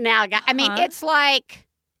big now, guys. I mean, it's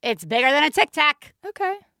bigger than a Tic Tac.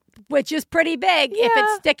 Okay. Which is pretty big if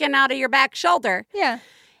it's sticking out of your back shoulder. Yeah.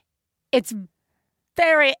 It's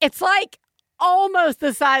almost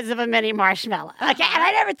the size of a mini marshmallow. Okay, and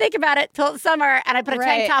I never think about it till it's summer, and I put a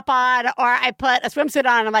tank top on, or I put a swimsuit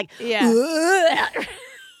on, and I'm like, yuck.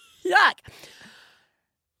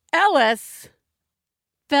 Ellis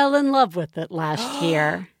fell in love with it last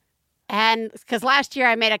year. And because last year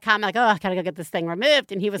I made a comment I gotta go get this thing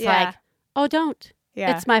removed. And he was like, oh, don't.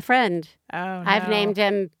 Yeah. It's my friend. Oh, no. I've named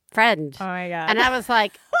him Friend. Oh, my God. And I was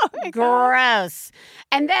like, gross.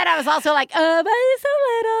 And then I was also like, oh, but he's so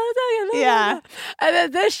little. Yeah. And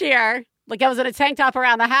then this year, I was in a tank top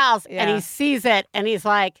around the house, and he sees it, and he's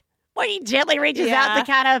like, well, he gently reaches out to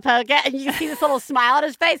kind of poke it, and you see this little smile on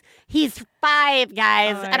his face. He's 5,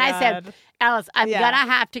 guys. Oh, and I said, Alice, I'm going to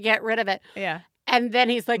have to get rid of it. Yeah. And then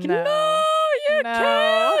he's like, no, you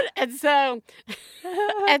can't.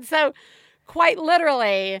 And so quite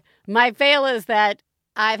literally, my fail is that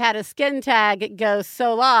I've had a skin tag go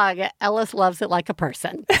so long, Ellis loves it like a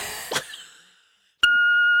person.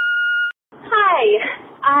 Hi.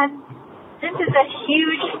 This is a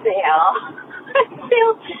huge fail. I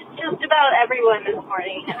failed just about everyone this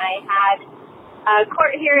morning. I had a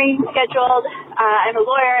court hearing scheduled. I'm a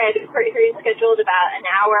lawyer. I had a court hearing scheduled about an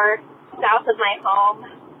hour south of my home.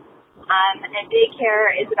 And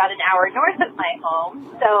daycare is about an hour north of my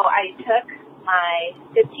home. So I took my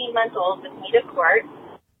 15-month-old with me to court.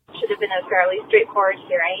 Should have been a fairly straightforward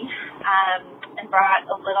hearing. And brought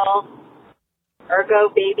a little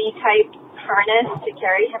ergo baby-type harness to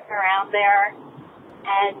carry him around there.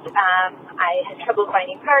 And I had trouble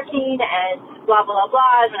finding parking and blah, blah,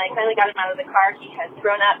 blah. And when I finally got him out of the car, he had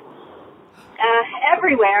thrown up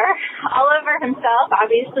everywhere, all over himself,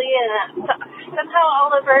 obviously, and somehow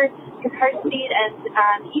all over his car seat, and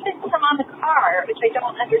even some on the car, which I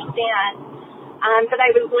don't understand. But I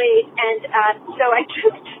was late, and so I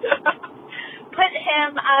just put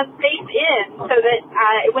him face in so that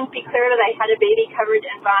it wouldn't be clear that I had a baby covered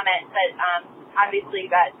in vomit, but obviously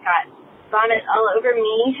that got vomit all over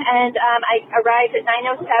me. And I arrived at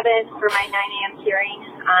 9:07 for my 9 a.m. hearing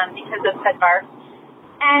because of FedBar.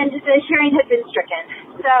 And the hearing had been stricken.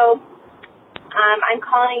 So I'm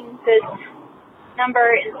calling this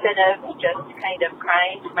number instead of just kind of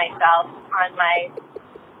crying to myself on my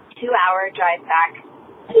 2-hour drive back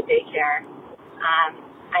to daycare.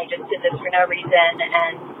 I just did this for no reason,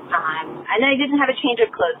 and I didn't have a change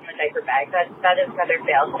of clothes in the diaper bag. That is another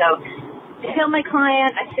fail. So I failed my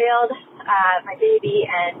client, I failed my baby,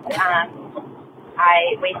 and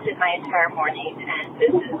I wasted my entire morning, and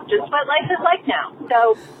this is just what life is like now.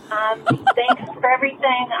 So thanks for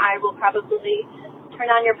everything. I will probably turn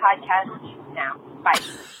on your podcast now. Bye.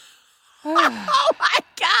 Oh, my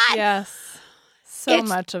God. Yes. So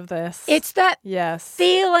much of this. It's that yes.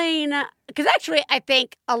 feeling, because actually I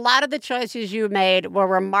think a lot of the choices you made were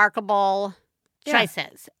remarkable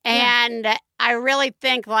choices. And I really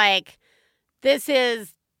think this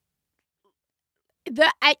is,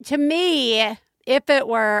 to me, if it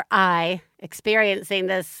were I experiencing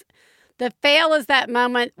this, the fail is that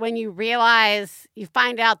moment when you realize, you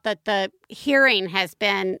find out that the hearing has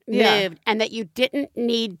been moved and that you didn't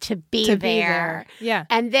need to be there. Yeah.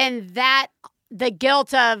 And then the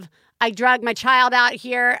guilt of, I dragged my child out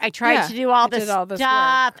here, I tried to do all this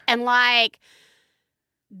stuff, and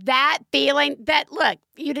that feeling that, look,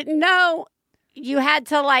 you didn't know you had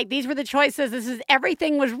to, these were the choices.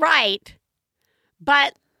 Everything was right.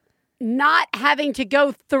 But not having to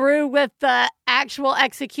go through with the actual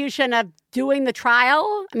execution of doing the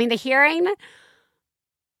trial, the hearing,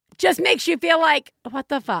 just makes you feel like, what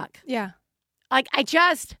the fuck? Yeah.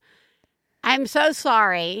 I'm so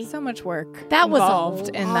sorry. So much work. That was involved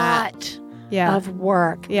a in lot that of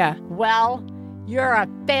work. Yeah. Well, you're a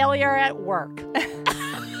failure at work.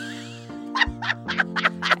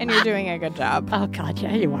 And you're doing a good job. Oh, God,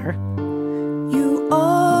 yeah, you are. You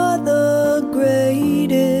are the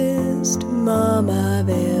greatest mom I've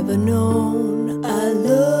ever known. I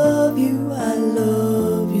love you, I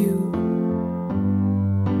love you.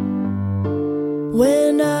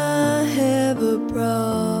 When I have a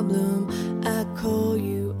problem, I call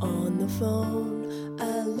you on the phone.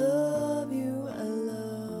 I love you, I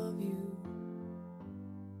love you.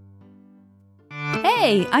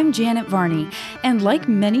 Hey, I'm Janet Varney, and like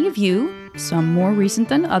many of you, some more recent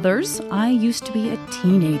than others, I used to be a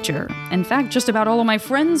teenager. In fact, just about all of my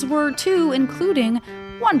friends were too, including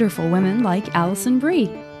wonderful women like Allison Brie.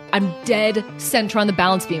 I'm dead center on the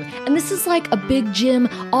balance beam. And this is like a big gym.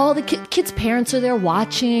 All the kids' parents are there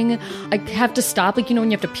watching. I have to stop, when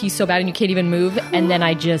you have to pee so bad and you can't even move. And then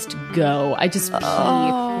I just go. I just pee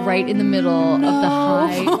right in the middle of the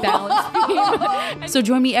high balance beam. So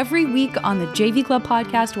join me every week on the JV Club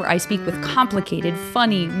podcast, where I speak with complicated,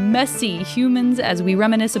 funny, messy humans as we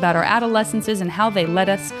reminisce about our adolescences and how they led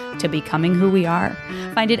us to becoming who we are.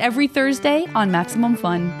 Find it every Thursday on Maximum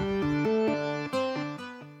Fun.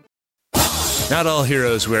 Not all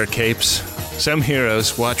heroes wear capes. Some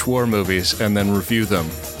heroes watch war movies and then review them.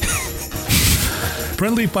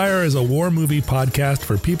 Friendly Fire is a war movie podcast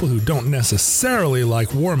for people who don't necessarily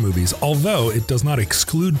like war movies, although it does not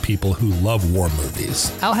exclude people who love war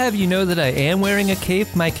movies. I'll have you know that I am wearing a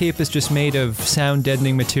cape. My cape is just made of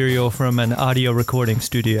sound-deadening material from an audio recording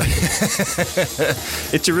studio.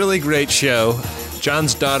 It's a really great show.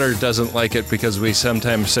 John's daughter doesn't like it because we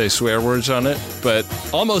sometimes say swear words on it, but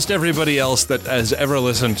almost everybody else that has ever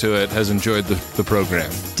listened to it has enjoyed the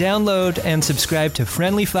program. Download and subscribe to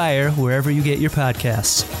Friendly Fire wherever you get your podcasts.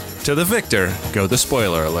 To the victor go the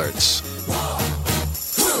spoiler alerts.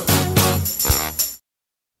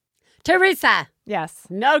 Teresa. Yes.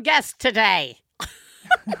 No guest today.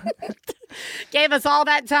 Gave us all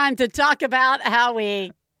that time to talk about how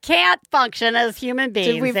we can't function as human beings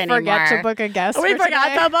anymore. Did we forget to book a guest? We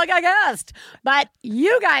forgot to book a guest. But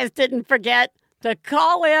you guys didn't forget to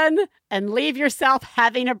call in and leave yourself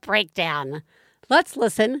having a breakdown. Let's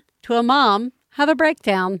listen to a mom have a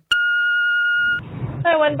breakdown.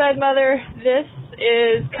 Hi, One Bad Mother. This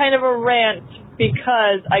is kind of a rant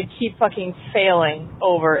because I keep fucking failing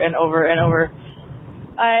over and over and over.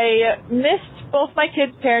 I missed both my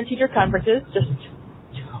kids' parent-teacher conferences, just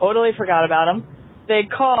totally forgot about them. They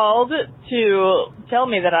called to tell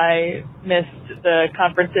me that I missed the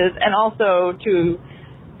conferences and also to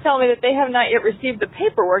tell me that they have not yet received the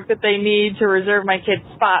paperwork that they need to reserve my kids'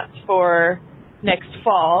 spots for next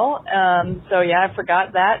fall. So yeah, I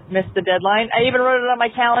forgot that, missed the deadline. I even wrote it on my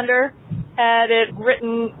calendar, had it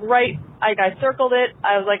written right, I circled it.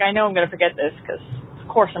 I was like, I know I'm going to forget this because of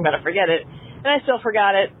course I'm going to forget it. And I still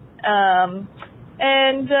forgot it.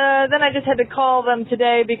 And then I just had to call them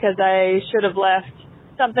today because I should have left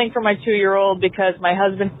something for my 2-year-old because my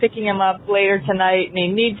husband's picking him up later tonight and he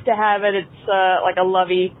needs to have it. It's like a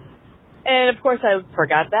lovey. And of course I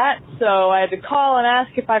forgot that. So I had to call and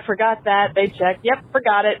ask if I forgot that. They checked. Yep,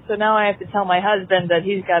 forgot it. So now I have to tell my husband that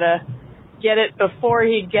he's got to get it before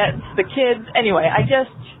he gets the kids. Anyway, I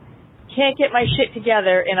just can't get my shit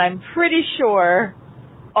together, and I'm pretty sure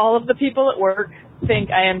all of the people at work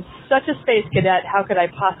think I am such a space cadet. How could I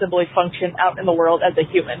possibly function out in the world as a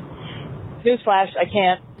human? Newsflash, I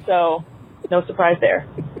can't, so no surprise there.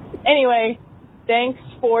 Anyway, thanks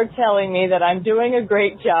for telling me that I'm doing a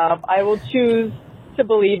great job. I will choose to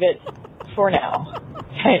believe it for now.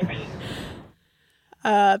 Thanks.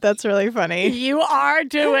 That's really funny. You are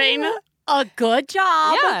doing a good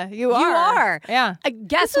job. Yeah, you are. You are. Yeah.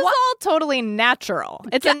 Guess this what? is all totally natural.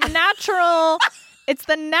 It's a natural... It's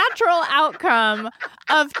the natural outcome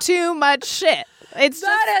of too much shit. It's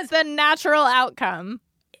the natural outcome.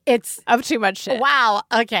 It's of too much shit. Wow.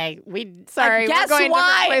 Okay. Sorry, guess we're going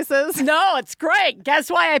why, different places. No, it's great. Guess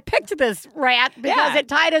why I picked this rant? Because it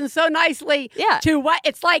tied in so nicely to what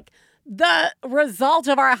it's like the result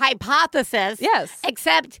of our hypothesis. Yes.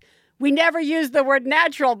 Except we never used the word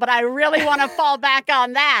natural, but I really want to fall back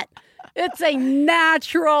on that. It's a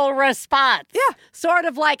natural response. Yeah. Sort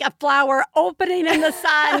of like a flower opening in the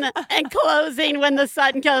sun and closing when the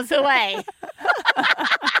sun goes away.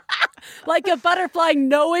 Like a butterfly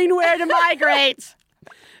knowing where to migrate.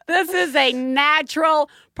 This is a natural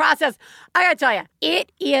process. I gotta tell you,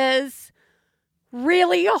 it is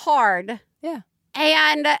really hard. Yeah.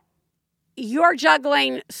 And you're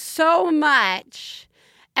juggling so much.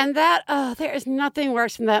 And that, there is nothing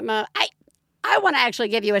worse than that moment. I want to actually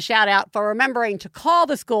give you a shout out for remembering to call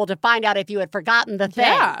the school to find out if you had forgotten the thing.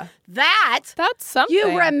 Yeah. That's something.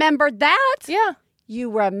 You remembered that? Yeah.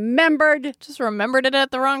 You remembered. Just remembered it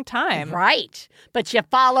at the wrong time. Right. But you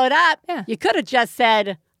followed up. Yeah. You could have just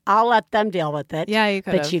said, I'll let them deal with it. Yeah, you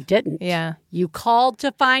could have. But you didn't. Yeah. You called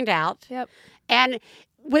to find out. Yep. And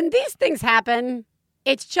when these things happen,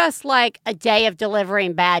 it's just like a day of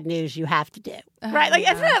delivering bad news you have to do. Right? Like,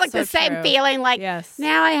 isn't that like the same feeling? Like,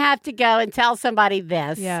 now I have to go and tell somebody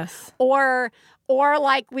this. Yes. Or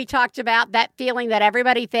like we talked about, that feeling that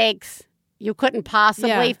everybody thinks you couldn't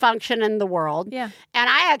possibly function in the world. Yeah. And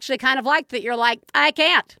I actually kind of like that you're like, I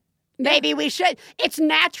can't. Maybe we should. It's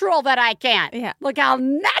natural that I can't. Yeah. Look how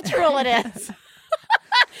natural it is.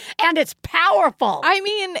 And it's powerful. I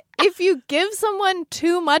mean, if you give someone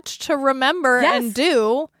too much to remember and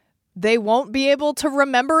do, they won't be able to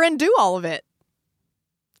remember and do all of it.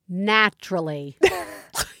 Naturally.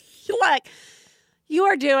 Look, you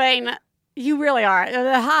are doing, you really are. Ha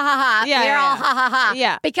ha ha. Yeah, You're all ha ha ha.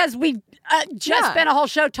 Yeah. Because we just spent a whole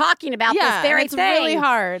show talking about this very it's thing. Really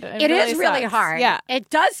hard. It is really sucks. hard. Yeah. It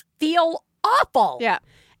does feel awful. Yeah.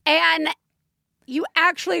 And you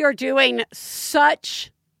actually are doing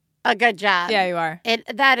such a good job. Yeah, you are.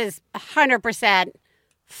 That is 100%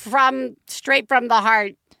 straight from the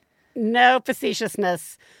heart. No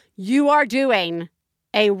facetiousness. You are doing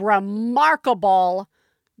a remarkable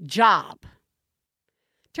job.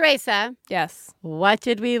 Teresa. Yes. What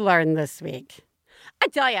did we learn this week? I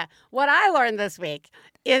tell you, what I learned this week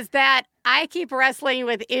is that I keep wrestling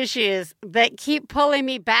with issues that keep pulling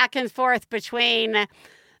me back and forth between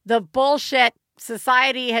the bullshit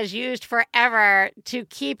society has used forever to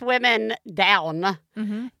keep women down.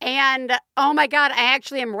 Mm-hmm. And, oh my God, I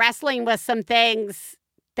actually am wrestling with some things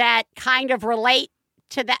that kind of relate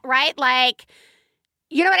to that, right? Like,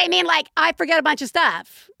 you know what I mean? Like, I forget a bunch of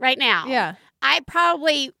stuff right now. Yeah. I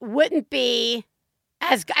probably wouldn't be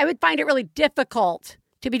I would find it really difficult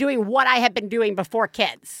to be doing what I had been doing before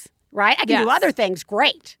kids, right? I can do other things,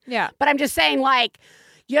 great. Yeah. But I'm just saying, like,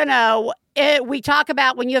 you know, we talk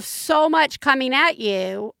about when you have so much coming at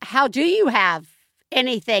you, how do you have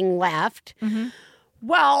anything left? Mm-hmm.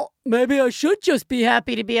 Well, maybe I should just be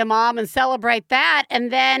happy to be a mom and celebrate that.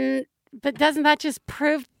 And then, but doesn't that just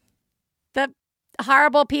prove the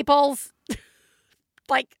horrible people's,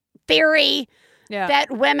 like, theory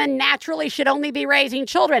that women naturally should only be raising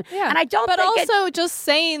children? Yeah. And I don't but think also just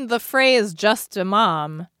saying the phrase "just a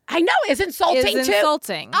mom" I know is insulting is too.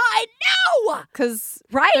 Insulting. I know, because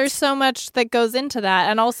there's so much that goes into that,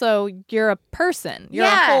 and also you're a person. You're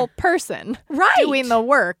a whole person, right? Doing the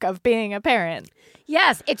work of being a parent.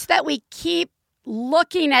 Yes, it's that we keep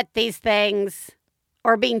looking at these things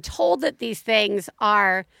or being told that these things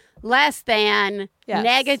are less than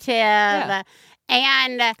negative.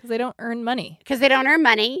 And because they don't earn money.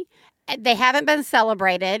 They haven't been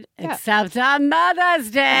celebrated except on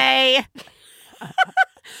Mother's Day.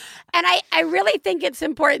 And I really think it's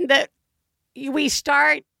important that we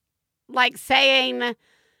start like saying,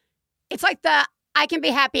 it's like I can be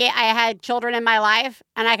happy I had children in my life,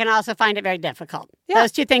 and I can also find it very difficult. Yeah.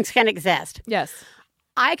 Those two things can exist. Yes.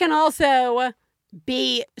 I can also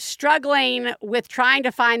be struggling with trying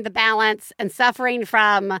to find the balance and suffering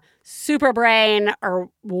from Superbrain or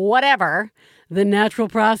whatever, the natural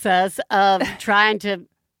process of trying to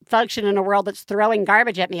function in a world that's throwing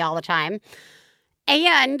garbage at me all the time,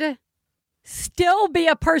 and still be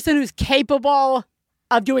a person who's capable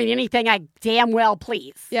of doing anything I damn well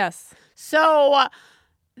please. Yes. So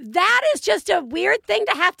that is just a weird thing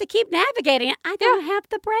to have to keep navigating. I don't have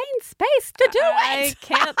the brain space to do it. I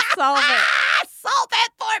can't solve it. Solve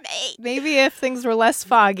it for me. Maybe if things were less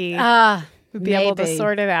foggy, we'd be able to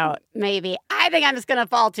sort it out. Maybe. I think I'm just going to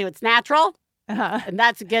fall to it's natural, and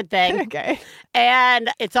that's a good thing. Okay. And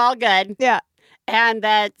it's all good. Yeah. And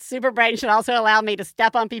that Superbrain should also allow me to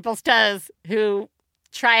step on people's toes who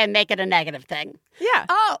try and make it a negative thing. Yeah.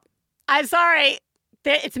 Oh, I'm sorry.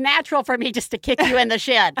 It's natural for me just to kick you in the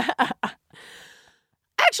shin.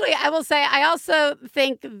 Actually, I will say, I also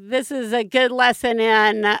think this is a good lesson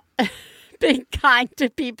in being kind to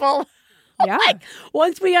people. Yeah. Like,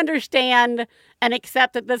 once we understand and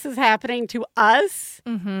accept that this is happening to us,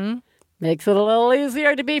 Makes it a little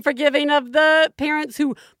easier to be forgiving of the parents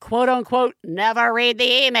who, quote unquote, never read the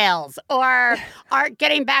emails or aren't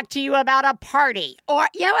getting back to you about a party. Or,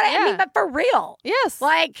 you know what I mean? But for real. Yes.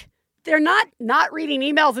 Like, they're not reading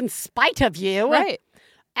emails in spite of you. Right.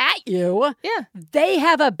 At you. Yeah. They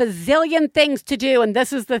have a bazillion things to do, and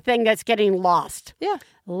this is the thing that's getting lost. Yeah.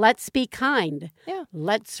 Let's be kind. Yeah.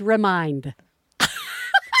 Let's remind.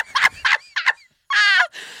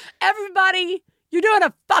 Everybody, you're doing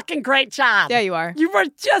a fucking great job. Yeah, you are. You were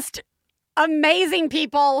just amazing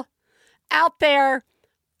people out there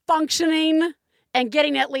functioning and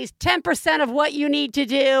getting at least 10% of what you need to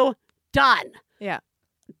do done. Yeah.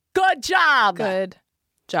 Good job. Good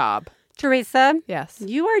job. Teresa. Yes.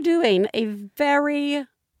 You are doing a very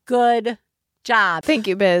good job. Thank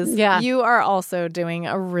you, Biz. Yeah. You are also doing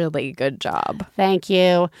a really good job. Thank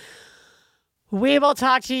you. We will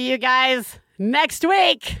talk to you guys next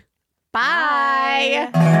week.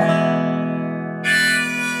 Bye.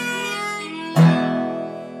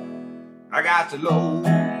 I got to low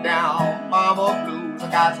down mama blues.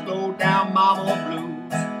 I got to low down mama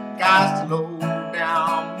blues. Got to low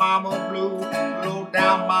down mama blues. Low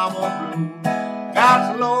down mama blues.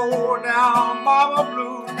 Got to low down mama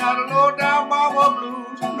blues. Got to low down mama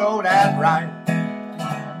blues. You know that's right.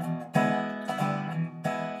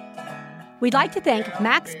 We'd like to thank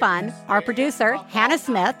Max Fun, our producer, Hannah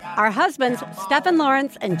Smith, our husbands, Stephen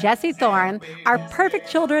Lawrence and Jesse Thorne, our perfect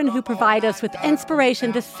children who provide us with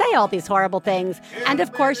inspiration to say all these horrible things, and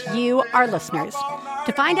of course, you, our listeners.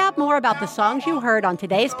 To find out more about the songs you heard on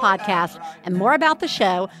today's podcast and more about the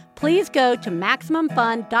show, please go to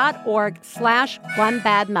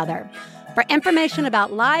MaximumFun.org/OneBadMother. For information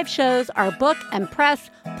about live shows, our book, and press,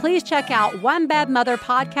 please check out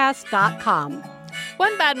OneBadMotherPodcast.com.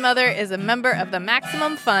 One Bad Mother is a member of the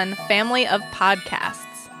Maximum Fun family of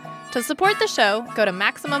podcasts. To support the show, go to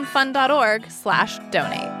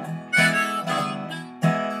MaximumFun.org/donate.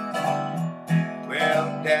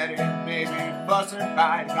 Well, Daddy and baby fussing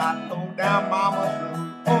fight, got low down mama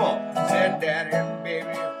blue. Oh, said Daddy and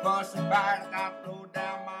baby fussing fight, got low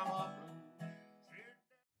down mama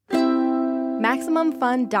blue.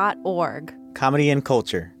 MaximumFun.org. Comedy and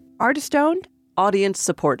culture. Artist owned, audience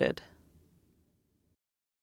supported.